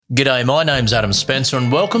G'day, my name's Adam Spencer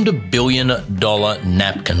and welcome to Billion Dollar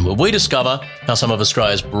Napkin, where we discover how some of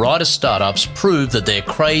Australia's brightest startups prove that their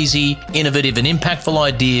crazy, innovative and impactful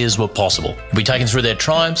ideas were possible. We'll be taken through their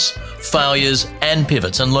triumphs, failures and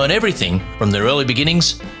pivots and learn everything from their early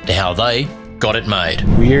beginnings to how they got it made.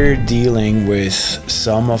 We're dealing with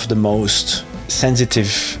some of the most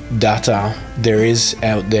sensitive data there is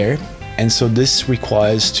out there. And so this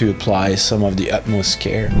requires to apply some of the utmost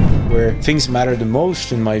care. Where things matter the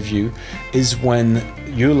most, in my view, is when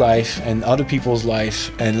your life and other people's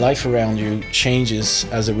life and life around you changes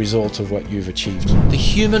as a result of what you've achieved. The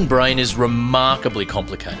human brain is remarkably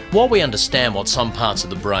complicated. While we understand what some parts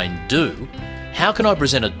of the brain do, how can I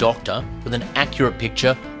present a doctor with an accurate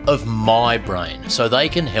picture of my brain so they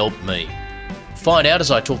can help me? Find out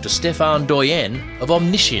as I talk to Stephane Doyen of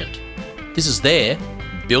Omniscient. This is their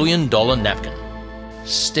Billion Dollar Napkin.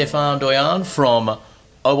 Stephane Doyen from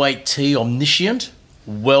o8t Omniscient.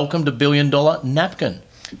 Welcome to Billion Dollar Napkin.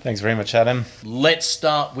 Thanks very much, Adam. Let's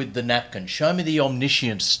start with the napkin. Show me the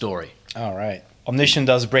Omniscient story. All right. Omniscient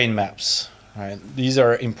does brain maps. All right. These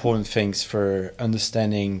are important things for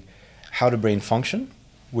understanding how the brain functions,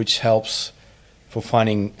 which helps for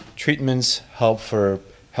finding treatments, help for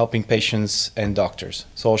helping patients and doctors.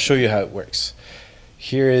 So I'll show you how it works.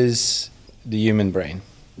 Here is the human brain.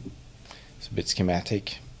 It's a bit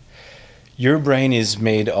schematic. Your brain is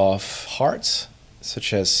made of parts,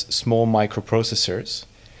 such as small microprocessors,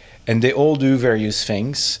 and they all do various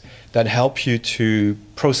things that help you to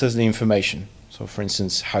process the information. So for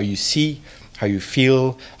instance, how you see, how you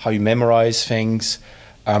feel, how you memorize things.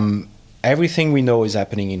 Everything we know is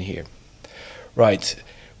happening in here. Right.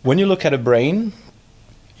 When you look at a brain,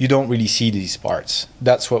 you don't really see these parts.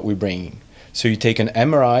 That's what we're bringing. So you take an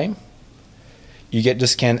MRI, you get the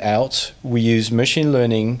scan out. We use machine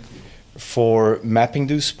learning for mapping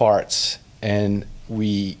those parts, and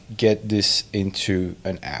we get this into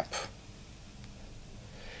an app.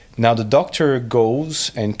 Now the doctor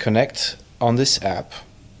goes and connects on this app,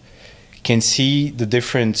 can see the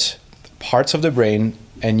different parts of the brain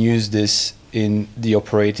and use this in the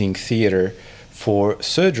operating theater for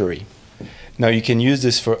surgery. Now you can use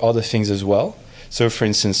this for other things as well. So for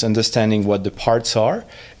instance, understanding what the parts are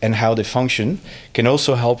and how they function can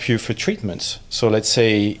also help you for treatments. So let's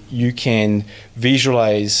say you can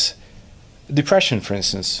visualize depression, for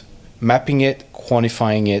instance, mapping it,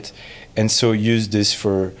 quantifying it, and so use this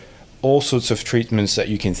for all sorts of treatments that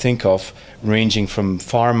you can think of, ranging from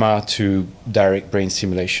pharma to direct brain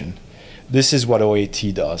stimulation. This is what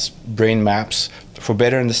o8t does, brain maps for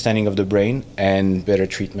better understanding of the brain and better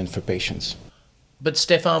treatment for patients. But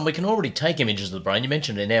Stephane, we can already take images of the brain. You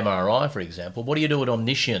mentioned an MRI, for example. What do you do at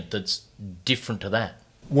Omniscient that's different to that?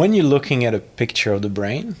 When you're looking at a picture of the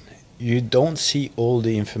brain, you don't see all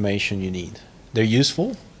the information you need. They're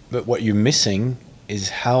useful, but what you're missing is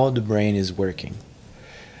how the brain is working.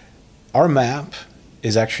 Our map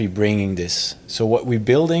is actually bringing this. So what we're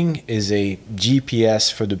building is a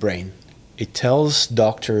GPS for the brain. It tells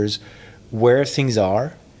doctors where things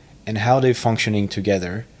are and how they're functioning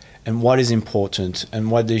together, and what is important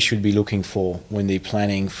and what they should be looking for when they're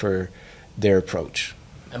planning for their approach.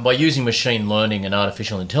 And by using machine learning and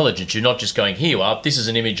artificial intelligence, you're not just going, here you are, this is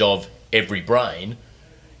an image of every brain.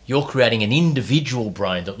 You're creating an individual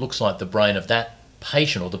brain that looks like the brain of that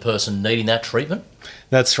patient or the person needing that treatment?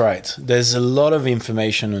 That's right. There's a lot of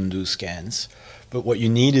information on those scans, but what you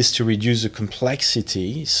need is to reduce the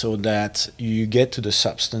complexity so that you get to the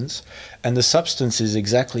substance. And the substance is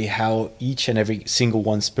exactly how each and every single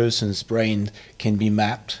person's brain can be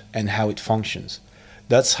mapped and how it functions.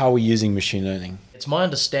 That's how we're using machine learning. It's my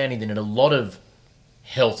understanding that in a lot of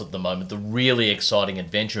health at the moment, the really exciting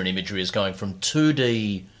adventure in imagery is going from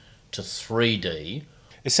 2D to 3D.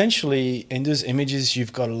 Essentially, in those images,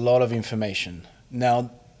 you've got a lot of information.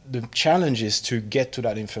 Now, the challenge is to get to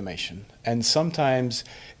that information. And sometimes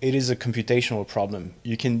it is a computational problem.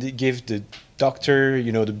 You can give the doctor,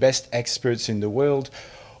 the best experts in the world,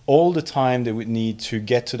 all the time they would need to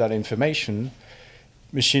get to that information.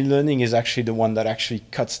 Machine learning is actually the one that actually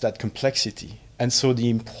cuts that complexity. And so the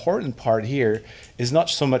important part here is not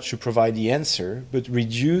so much to provide the answer, but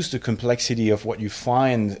reduce the complexity of what you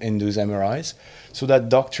find in those MRIs so that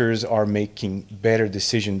doctors are making better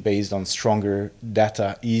decisions based on stronger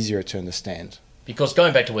data, easier to understand. Because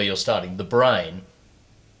going back to where you're starting, the brain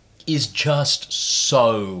is just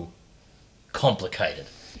so complicated.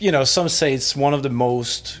 Some say it's one of the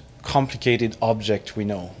most complicated objects we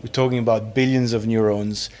know. We're talking about billions of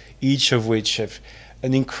neurons, each of which have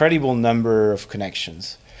an incredible number of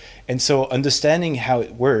connections. And so understanding how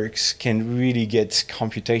it works can really get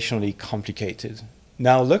computationally complicated.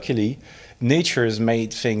 Now, luckily, nature has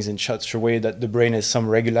made things in such a way that the brain has some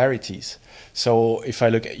regularities. So if I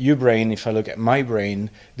look at your brain, if I look at my brain,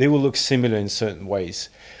 they will look similar in certain ways.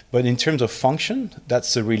 But in terms of function,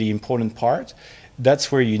 that's the really important part.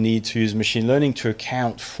 That's where you need to use machine learning to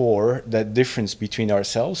account for that difference between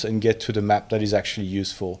ourselves and get to the map that is actually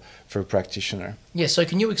useful for a practitioner. Yeah, so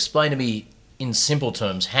can you explain to me in simple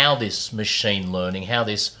terms how this machine learning, how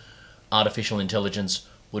this artificial intelligence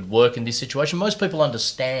would work in this situation? Most people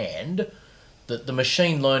understand that the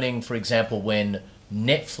machine learning, for example, when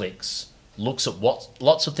Netflix looks at what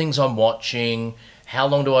lots of things I'm watching, how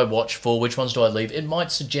long do I watch for, which ones do I leave, it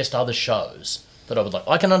might suggest other shows that I would like.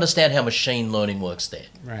 I can understand how machine learning works there.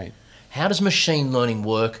 Right. How does machine learning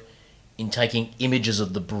work in taking images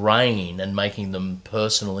of the brain and making them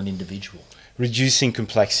personal and individual? Reducing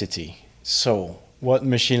complexity. So what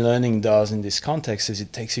machine learning does in this context is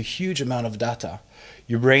it takes a huge amount of data.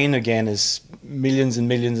 Your brain, again, is millions and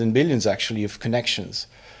millions and billions, actually, of connections.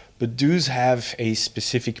 But those have a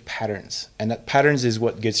specific patterns. And that patterns is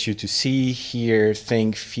what gets you to see, hear,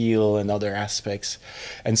 think, feel, and other aspects.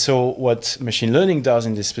 And so what machine learning does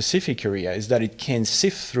in this specific area is that it can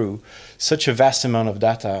sift through such a vast amount of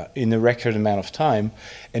data in a record amount of time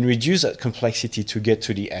and reduce that complexity to get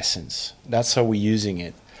to the essence. That's how we're using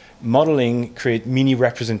it. Modeling create mini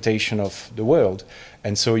representation of the world.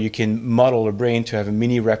 And so you can model a brain to have a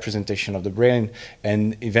mini representation of the brain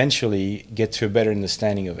and eventually get to a better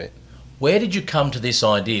understanding of it. Where did you come to this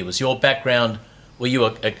idea? Was your background, were you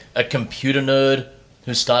a computer nerd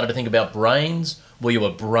who started to think about brains? Were you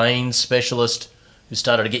a brain specialist who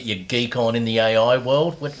started to get your geek on in the AI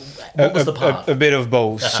world? What was the path? A bit of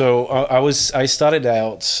both. So I started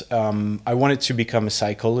out, I wanted to become a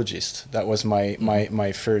psychologist. That was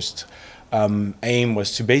my first aim,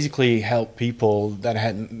 was to basically help people that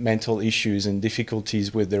had mental issues and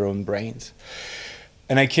difficulties with their own brains.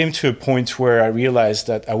 And I came to a point where I realized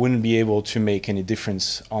that I wouldn't be able to make any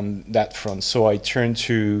difference on that front. So I turned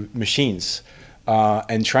to machines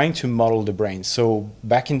and trying to model the brain. So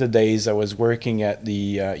back in the days, I was working at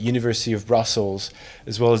the University of Brussels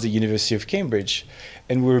as well as the University of Cambridge.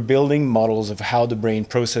 And we were building models of how the brain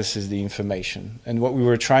processes the information. And what we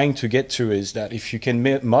were trying to get to is that if you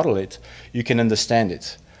can model it, you can understand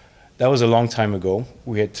it. That was a long time ago.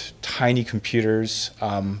 We had tiny computers.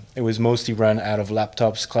 It was mostly run out of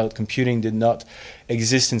laptops. Cloud computing did not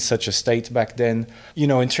exist in such a state back then. You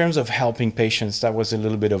know, in terms of helping patients, that was a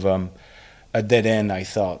little bit of a dead end, I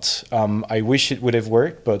thought. I wish it would have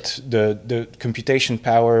worked, but the computation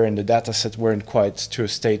power and the data set weren't quite to a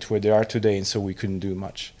state where they are today, and so we couldn't do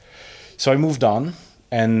much. So I moved on,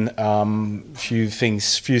 and few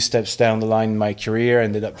steps down the line in my career,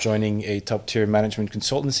 ended up joining a top-tier management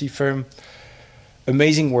consultancy firm.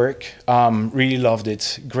 Amazing work, really loved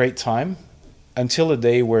it, great time, until a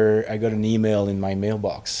day where I got an email in my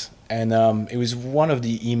mailbox. And it was one of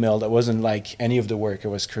the email that wasn't like any of the work I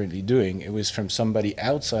was currently doing. It was from somebody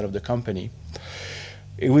outside of the company.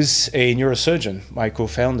 It was a neurosurgeon, my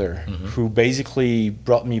co-founder, who basically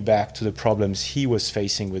brought me back to the problems he was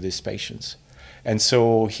facing with his patients. And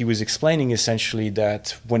so he was explaining essentially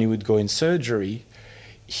that when he would go in surgery,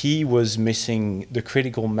 he was missing the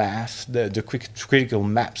critical math, critical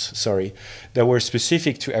maps, that were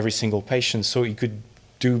specific to every single patient, so he could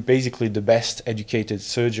do basically the best educated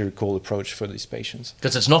surgical approach for these patients.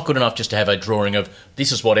 Because it's not good enough just to have a drawing of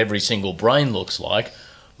this is what every single brain looks like.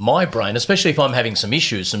 My brain, especially if I'm having some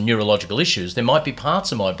issues, some neurological issues, there might be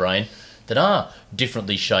parts of my brain that are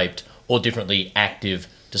differently shaped or differently active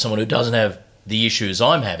to someone who doesn't have the issues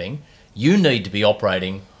I'm having. You need to be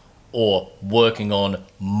operating or working on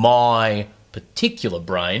my particular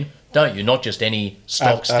brain, don't you? Not just any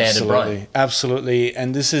stock standard brain. Absolutely.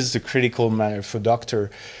 And this is the critical matter for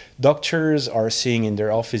doctors are seeing in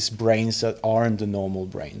their office brains that aren't the normal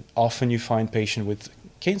brain. Often you find patients with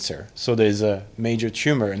cancer. So there's a major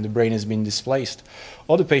tumor and the brain has been displaced.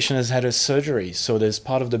 Or the patient has had a surgery, so there's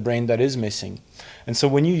part of the brain that is missing. And so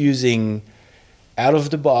when you're using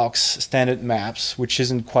out-of-the-box standard maps, which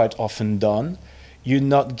isn't quite often done, you're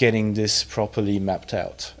not getting this properly mapped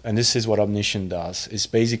out. And this is what Omniscient does, is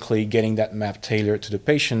basically getting that map tailored to the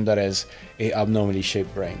patient that has a abnormally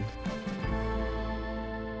shaped brain.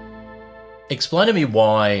 Explain to me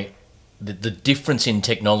why the difference in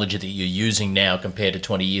technology that you're using now compared to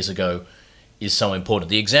 20 years ago is so important.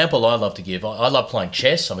 The example I love to give, I love playing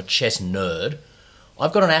chess. I'm a chess nerd.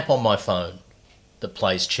 I've got an app on my phone that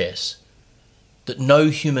plays chess that no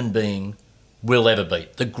human being will ever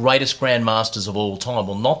beat. The greatest grandmasters of all time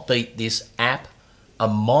will not beat this app, a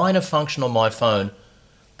minor function on my phone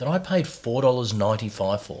that I paid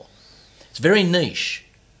 $4.95 for. It's very niche,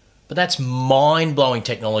 but that's mind-blowing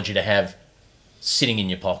technology to have sitting in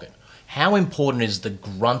your pocket. How important is the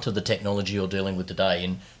grunt of the technology you're dealing with today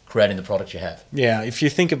in creating the product you have? Yeah, if you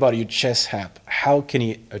think about your chess app, how can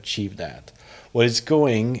you achieve that? Well, it's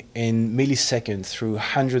going in milliseconds through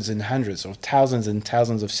hundreds and hundreds or thousands and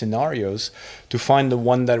thousands of scenarios to find the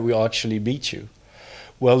one that will actually beat you.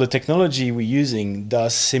 Well, the technology we're using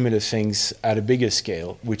does similar things at a bigger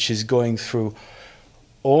scale, which is going through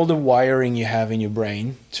all the wiring you have in your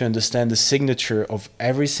brain to understand the signature of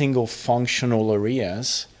every single functional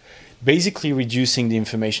areas, basically reducing the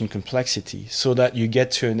information complexity so that you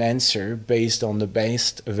get to an answer based on the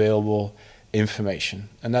best available information.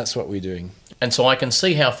 And that's what we're doing. And so I can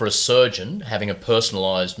see how for a surgeon, having a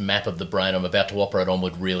personalised map of the brain I'm about to operate on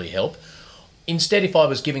would really help. Instead, if I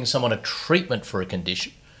was giving someone a treatment for a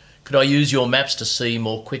condition, could I use your maps to see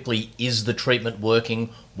more quickly, is the treatment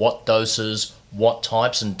working, what doses, what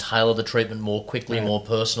types, and tailor the treatment more quickly, more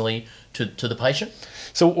personally to the patient?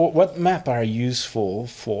 So what map are useful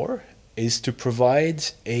for is to provide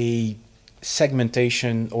a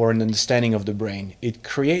segmentation or an understanding of the brain. It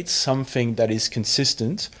creates something that is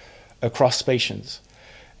consistent across patients.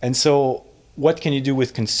 And so what can you do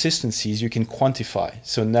with consistencies? You can quantify.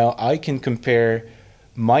 So now I can compare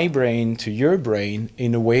my brain to your brain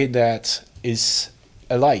in a way that is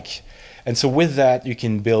alike. And so with that, you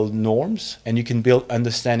can build norms and you can build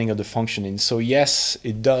understanding of the functioning. So yes,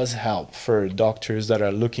 it does help for doctors that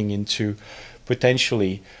are looking into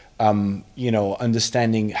potentially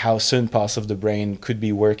understanding how certain parts of the brain could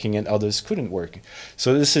be working and others couldn't work.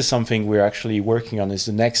 So this is something we're actually working on, is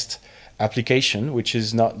the next application, which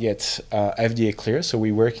is not yet FDA clear. So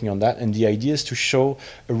we're working on that. And the idea is to show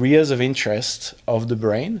areas of interest of the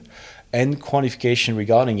brain and quantification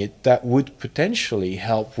regarding it that would potentially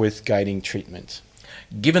help with guiding treatment.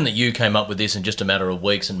 Given that you came up with this in just a matter of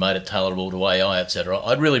weeks and made it tailorable to AI, etc.,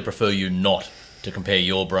 I'd really prefer you not to compare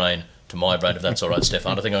your brain to my brain, if that's all right,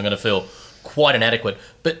 Stephane. I think I'm going to feel quite inadequate.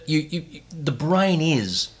 But the brain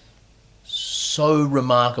is so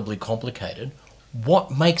remarkably complicated.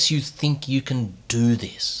 What makes you think you can do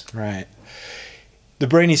this? Right. The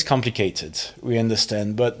brain is complicated, we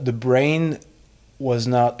understand, but the brain was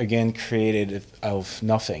not, again, created out of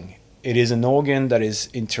nothing. It is an organ that is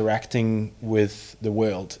interacting with the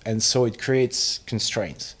world, and so it creates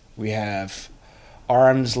constraints. We have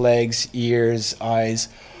arms, legs, ears, eyes.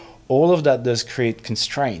 All of that does create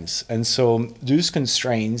constraints, and so those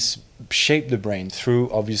constraints shape the brain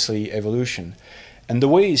through, obviously, evolution. And the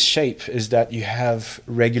way it's shaped is that you have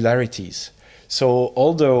regularities. So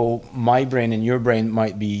although my brain and your brain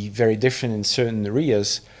might be very different in certain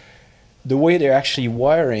areas, the way they're actually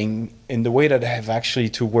wiring and the way that they have actually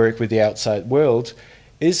to work with the outside world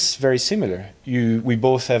is very similar. We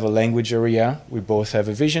both have a language area, we both have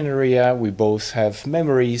a vision area, we both have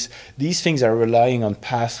memories. These things are relying on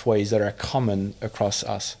pathways that are common across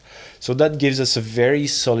us. So that gives us a very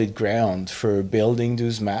solid ground for building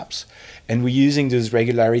those maps. And we're using those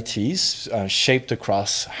regularities shaped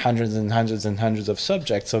across hundreds and hundreds and hundreds of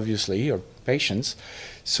subjects, obviously, or patients,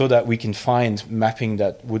 so that we can find mapping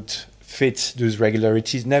that would fit those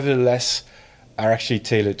regularities, nevertheless, are actually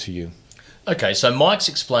tailored to you. Okay, so Mike's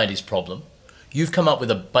explained his problem. You've come up with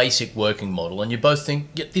a basic working model, and you both think,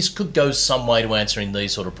 yeah, this could go some way to answering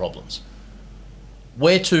these sort of problems.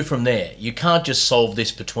 Where to from there? You can't just solve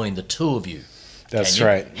this between the two of you. That's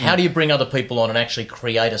right. How do you bring other people on and actually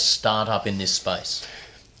create a startup in this space?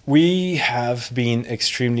 We have been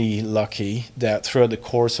extremely lucky that throughout the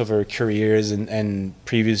course of our careers and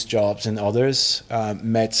previous jobs and others,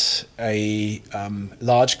 met a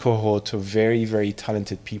large cohort of very, very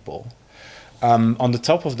talented people. On the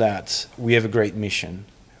top of that, we have a great mission.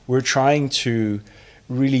 We're trying to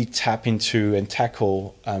really tap into and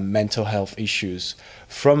tackle mental health issues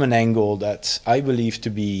from an angle that I believe to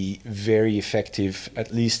be very effective,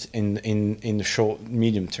 at least in the short,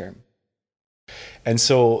 medium term. And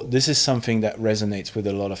so this is something that resonates with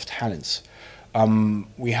a lot of talents.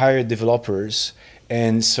 We hire developers,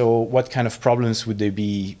 and so what kind of problems would they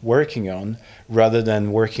be working on rather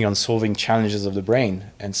than working on solving challenges of the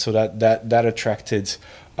brain? And so that attracted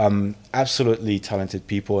absolutely talented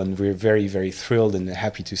people, and we're very, very thrilled and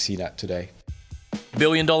happy to see that today. $1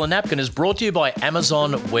 Billion Napkin is brought to you by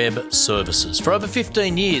Amazon Web Services. For over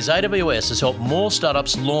 15 years, AWS has helped more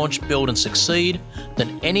startups launch, build and succeed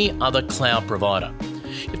than any other cloud provider.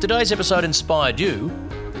 If today's episode inspired you,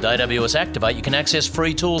 with AWS Activate you can access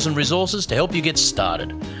free tools and resources to help you get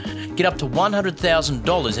started. Get up to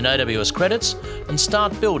 $100,000 in AWS credits and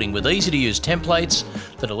start building with easy-to-use templates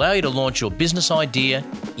that allow you to launch your business idea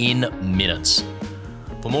in minutes.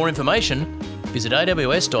 For more information, visit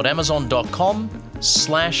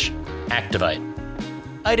aws.amazon.com/activate.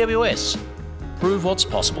 AWS, prove what's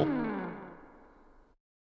possible.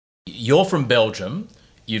 You're from Belgium,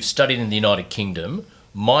 you've studied in the United Kingdom,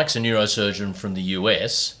 Mike's a neurosurgeon from the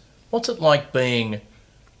US. What's it like being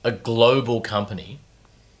a global company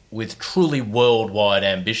with truly worldwide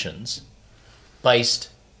ambitions based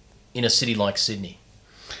in a city like Sydney?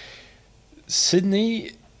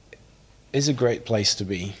 Sydney is a great place to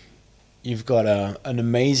be. You've got an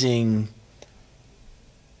amazing,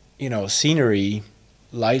 scenery,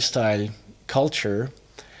 lifestyle, culture,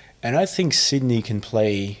 and I think Sydney can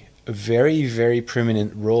play a very, very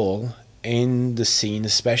prominent role in the scene,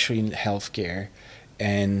 especially in healthcare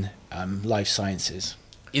and life sciences.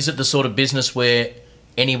 Is it the sort of business where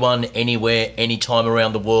anyone, anywhere, anytime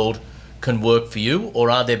around the world can work for you,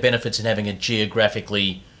 or are there benefits in having a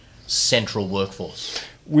geographically central workforce?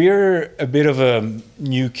 We're a bit of a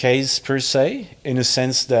new case per se, in a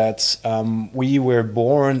sense that we were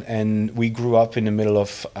born and we grew up in the middle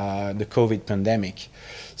of the COVID pandemic.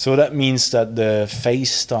 So that means that the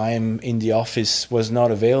face time in the office was not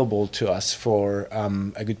available to us for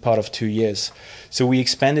a good part of 2 years. So we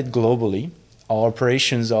expanded globally. Our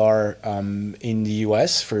operations are in the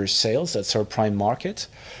US for sales, that's our prime market.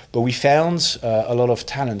 But we found a lot of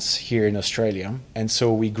talents here in Australia. And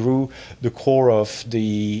so we grew the core of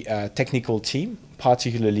the technical team,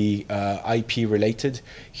 particularly IP related,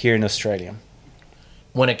 here in Australia.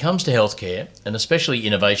 When it comes to healthcare, and especially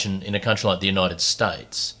innovation in a country like the United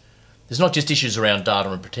States, there's not just issues around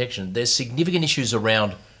data and protection, there's significant issues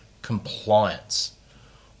around compliance.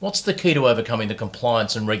 What's the key to overcoming the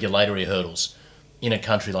compliance and regulatory hurdles in a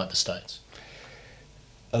country like the States?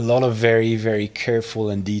 A lot of very, very careful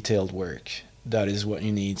and detailed work. That is what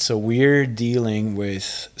you need. So we're dealing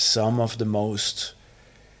with some of the most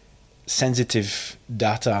sensitive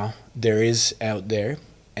data there is out there.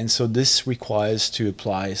 And so this requires to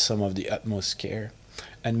apply some of the utmost care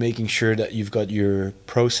and making sure that you've got your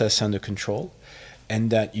process under control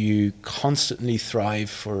and that you constantly thrive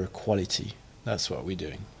for quality. That's what we're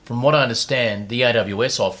doing. From what I understand, the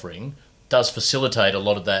AWS offering does facilitate a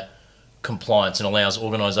lot of that compliance and allows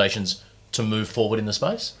organisations to move forward in the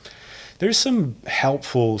space? There's some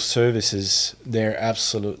helpful services there,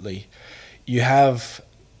 absolutely. You have,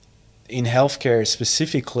 in healthcare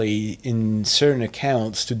specifically, in certain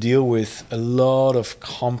accounts, to deal with a lot of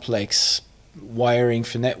complex wiring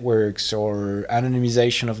for networks or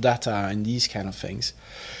anonymization of data and these kind of things.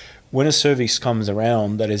 When a service comes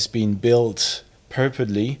around that has been built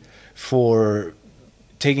purposely for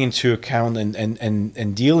taking into account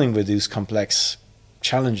and dealing with these complex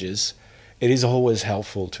challenges, it is always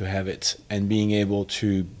helpful to have it and being able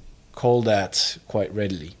to call that quite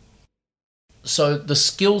readily. So the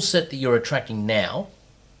skill set that you're attracting now,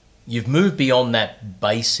 you've moved beyond that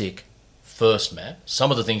basic first map.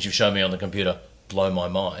 Some of the things you've shown me on the computer blow my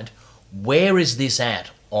mind. Where is this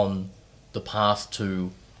at on the path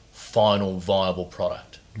to final viable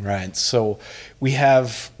product? Right. So we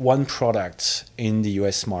have one product in the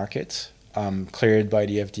US market, cleared by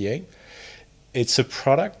the FDA. It's a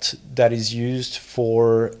product that is used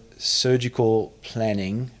for surgical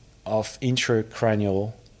planning of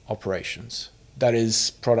intracranial operations. That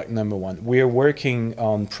is product number one. We're working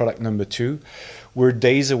on product number two. We're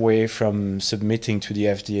days away from submitting to the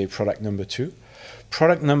FDA product number two.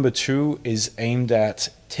 Product number two is aimed at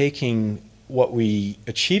taking what we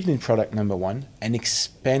achieved in product number one and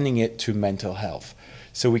expanding it to mental health.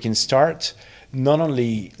 So we can start not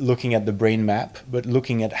only looking at the brain map, but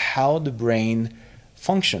looking at how the brain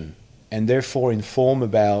function and therefore inform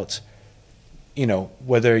about,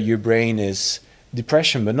 whether your brain is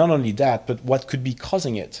depression, but not only that, but what could be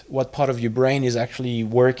causing it, what part of your brain is actually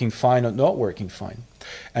working fine or not working fine.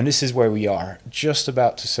 And this is where we are, just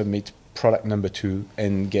about to submit product number two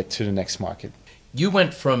and get to the next market. You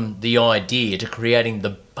went from the idea to creating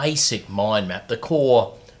the basic mind map, the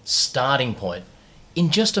core starting point, in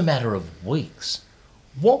just a matter of weeks.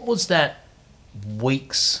 What was that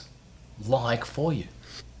weeks like for you?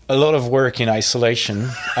 A lot of work in isolation,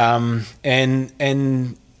 and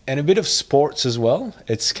a bit of sports as well.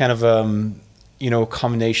 It's kind of a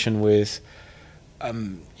combination with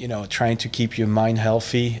trying to keep your mind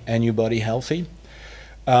healthy and your body healthy.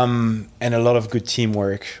 And a lot of good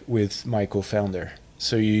teamwork with my co-founder.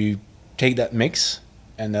 So you take that mix,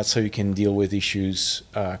 and that's how you can deal with issues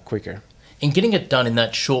quicker. In getting it done in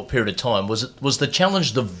that short period of time, was the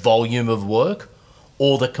challenge the volume of work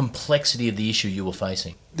or the complexity of the issue you were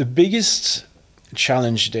facing? The biggest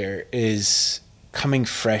challenge there is coming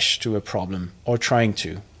fresh to a problem, or trying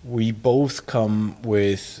to. We both come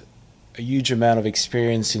with a huge amount of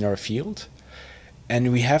experience in our field,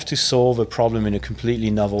 and we have to solve a problem in a completely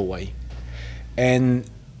novel way. And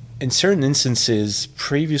in certain instances,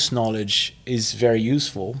 previous knowledge is very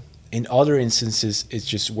useful. In other instances, it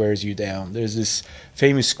just wears you down. There's this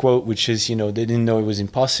famous quote, which is, they didn't know it was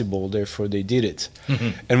impossible, therefore they did it.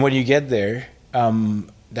 And when you get there,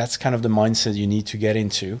 that's kind of the mindset you need to get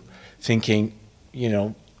into, thinking,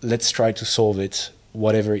 let's try to solve it,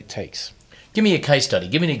 whatever it takes. Give me a case study.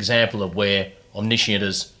 Give me an example of where Omniscient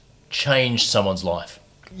has changed someone's life.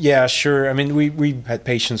 Yeah, sure. I mean, we had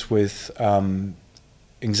patients with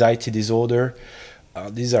anxiety disorder.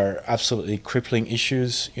 These are absolutely crippling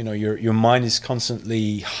issues. Your mind is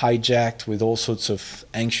constantly hijacked with all sorts of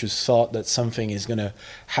anxious thought that something is going to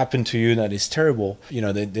happen to you that is terrible.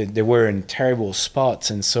 They were in terrible spots.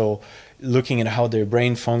 And so looking at how their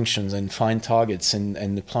brain functions and find targets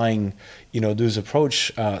and applying, those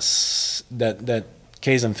approach, that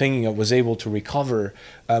case I'm thinking of was able to recover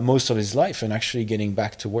most of his life and actually getting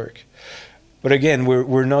back to work. But again,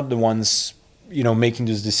 we're not the ones making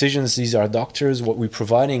those decisions. These are doctors. What we're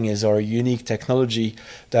providing is our unique technology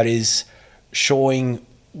that is showing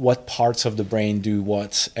what parts of the brain do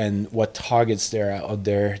what and what targets there are out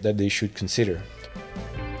there that they should consider.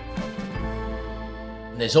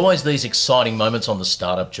 There's always these exciting moments on the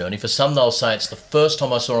startup journey. For some, they'll say it's the first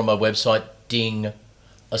time I saw on my website, ding,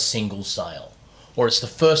 a single sale. Or it's the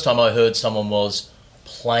first time I heard someone was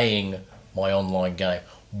playing my online game.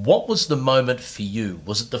 What was the moment for you?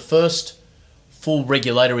 Was it the first full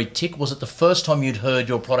regulatory tick? Was it the first time you'd heard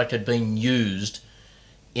your product had been used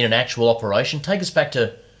in an actual operation? Take us back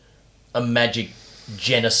to a magic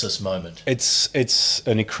genesis moment. It's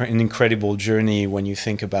an incredible journey when you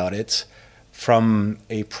think about it, from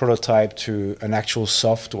a prototype to an actual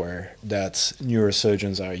software that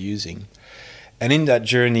neurosurgeons are using. And in that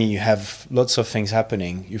journey, you have lots of things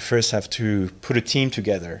happening. You first have to put a team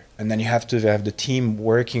together, and then you have to have the team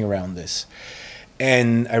working around this.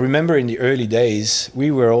 And I remember in the early days,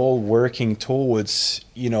 we were all working towards,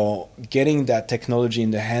 getting that technology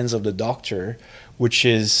in the hands of the doctor, which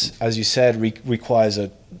is, as you said, requires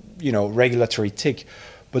a, regulatory tick.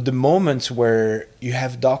 But the moment where you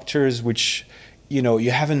have doctors which,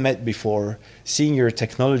 you haven't met before, seeing your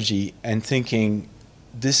technology and thinking,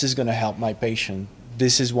 this is going to help my patient,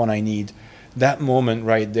 this is what I need, that moment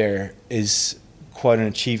right there is quite an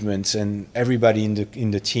achievement, and everybody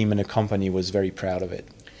in the team and the company was very proud of it.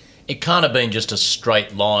 It can't have been just a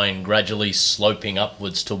straight line gradually sloping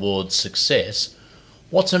upwards towards success.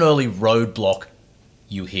 What's an early roadblock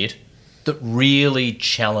you hit that really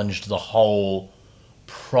challenged the whole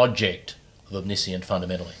project of Omniscient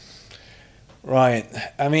fundamentally? Right.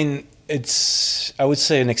 I mean, it's, I would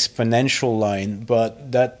say, an exponential line,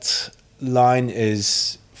 but that line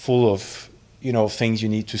is full of, things you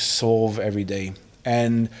need to solve every day.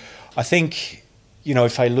 And I think,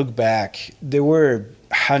 if I look back, there were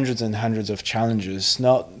hundreds and hundreds of challenges,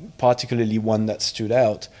 not particularly one that stood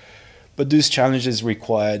out, but those challenges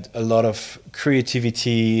required a lot of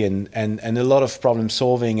creativity and a lot of problem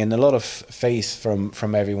solving and a lot of faith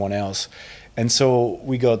from everyone else. And so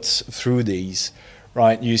we got through these,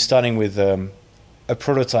 right? You're starting with a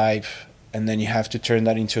prototype, and then you have to turn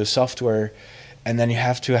that into a software, and then you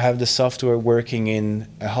have to have the software working in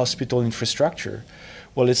a hospital infrastructure.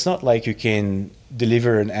 Well, it's not like you can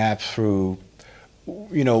deliver an app through,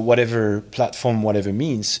 whatever platform, whatever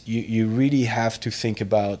means. You really have to think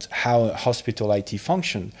about how a hospital IT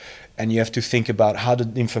function, and you have to think about how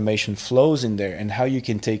the information flows in there and how you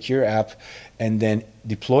can take your app and then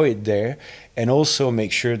deploy it there, and also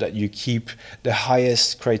make sure that you keep the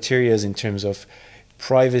highest criteria in terms of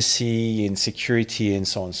privacy and security and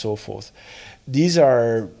so on and so forth. These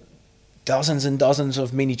are dozens and dozens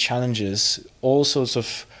of mini challenges, all sorts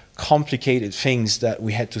of complicated things that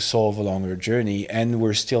we had to solve along our journey, and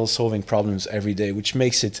we're still solving problems every day, which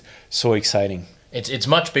makes it so exciting. It's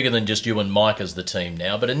much bigger than just you and Mike as the team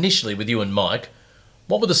now, but initially with you and Mike,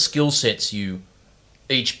 what were the skill sets you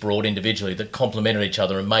each brought individually that complemented each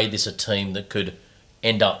other and made this a team that could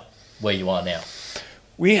end up where you are now?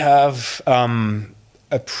 We have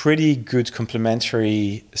a pretty good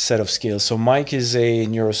complementary set of skills. So Mike is a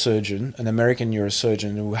neurosurgeon, an American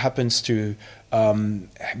neurosurgeon who happens to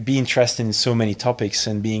be interested in so many topics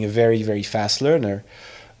and being a very, very fast learner,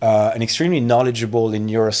 and extremely knowledgeable in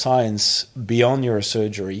neuroscience beyond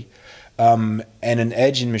neurosurgery, and an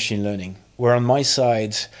edge in machine learning. Where on my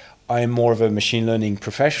side, I'm more of a machine learning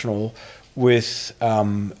professional with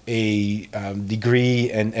a degree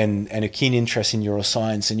and a keen interest in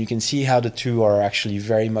neuroscience. And you can see how the two are actually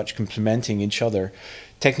very much complementing each other.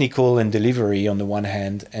 Technical and delivery on the one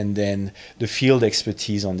hand, and then the field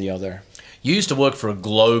expertise on the other. You used to work for a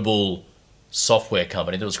global software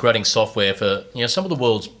company that was creating software for some of the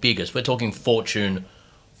world's biggest. We're talking Fortune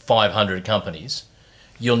 500 companies.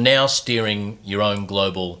 You're now steering your own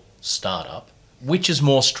global startup. Which is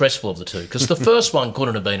more stressful of the two? Because the first one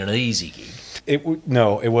couldn't have been an easy gig.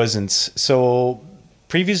 No, it wasn't. So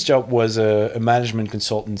previous job was a management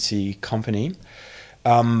consultancy company.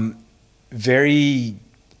 Very,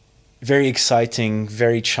 very exciting,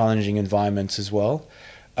 very challenging environments as well.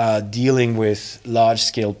 Dealing with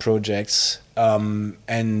large-scale projects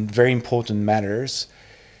and very important matters,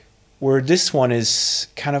 where this one is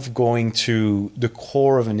kind of going to the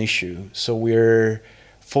core of an issue. So we're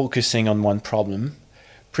focusing on one problem.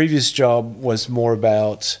 Previous job was more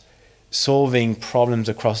about solving problems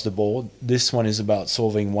across the board. This one is about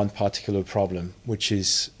solving one particular problem, which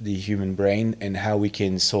is the human brain and how we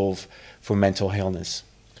can solve for mental illness.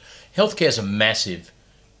 Healthcare is a massive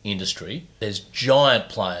industry. There's giant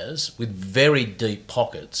players with very deep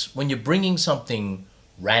pockets. When you're bringing something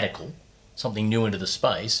radical, something new into the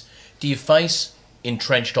space, do you face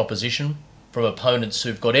entrenched opposition from opponents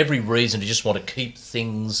who've got every reason to just want to keep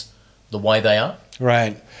things the way they are?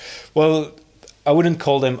 Right. Well, I wouldn't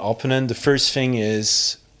call them opponent. The first thing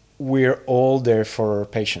is we're all there for our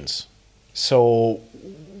patients. So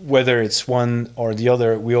whether it's one or the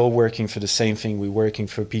other, we're all working for the same thing. We're working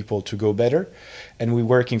for people to go better, and we're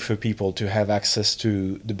working for people to have access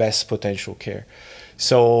to the best potential care.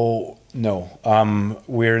 So no,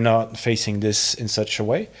 we're not facing this in such a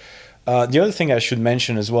way. The other thing I should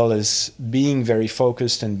mention as well is being very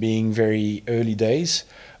focused and being very early days.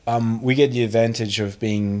 We get the advantage of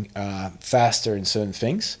being faster in certain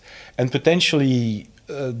things and potentially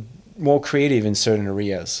more creative in certain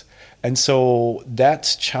areas. And so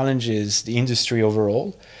that challenges the industry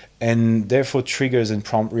overall and therefore triggers and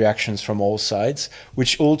prompt reactions from all sides,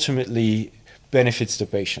 which ultimately benefits the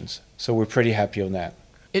patients. So we're pretty happy on that.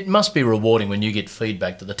 It must be rewarding when you get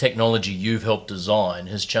feedback that the technology you've helped design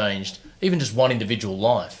has changed even just one individual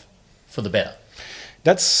life for the better.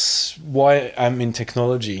 That's why I'm in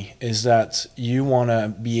technology, is that you want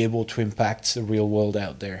to be able to impact the real world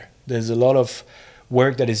out there. There's a lot of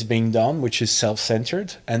work that is being done, which is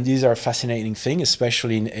self-centered. And these are fascinating things,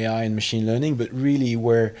 especially in AI and machine learning. But really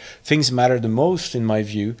where things matter the most, in my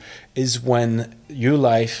view, is when your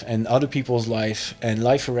life and other people's life and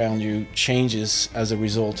life around you changes as a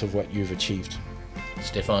result of what you've achieved.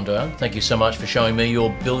 Stephane Doyen, thank you so much for showing me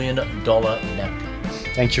your $1 billion napkin.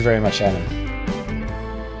 Thank you very much, Adam.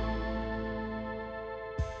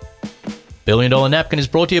 $1 Billion Napkin is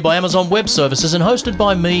brought to you by Amazon Web Services and hosted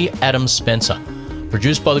by me, Adam Spencer.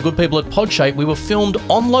 Produced by the good people at Podshape, we were filmed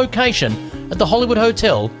on location at the Hollywood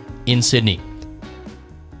Hotel in Sydney.